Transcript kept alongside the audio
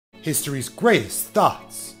history's greatest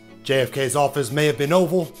thoughts. JFK's office may have been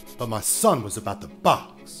oval, but my son was about the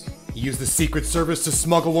box. He used the Secret Service to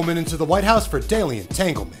smuggle women into the White House for daily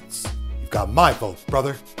entanglements. You've got my vote,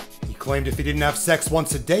 brother. He claimed if he didn't have sex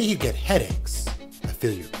once a day, he'd get headaches. I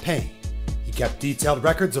feel your pain. He kept detailed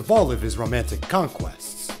records of all of his romantic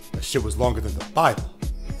conquests. That shit was longer than the Bible.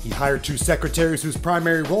 He hired 2 secretaries whose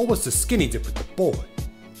primary role was to skinny dip with the boy.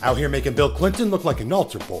 Out here making Bill Clinton look like an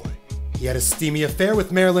altar boy. He had a steamy affair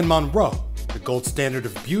with Marilyn Monroe, the gold standard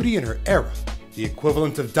of beauty in her era, the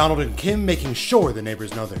equivalent of Donald and Kim making sure the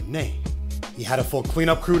neighbors know their name. He had a full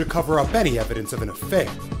cleanup crew to cover up any evidence of an affair.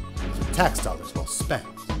 Those are tax dollars well spent.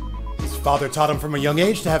 His father taught him from a young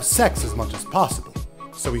age to have sex as much as possible,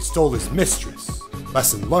 so he stole his mistress.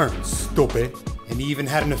 Lesson learned, stupid. And he even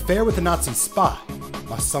had an affair with a Nazi spy.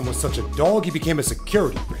 My son was such a dog, he became a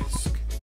security risk.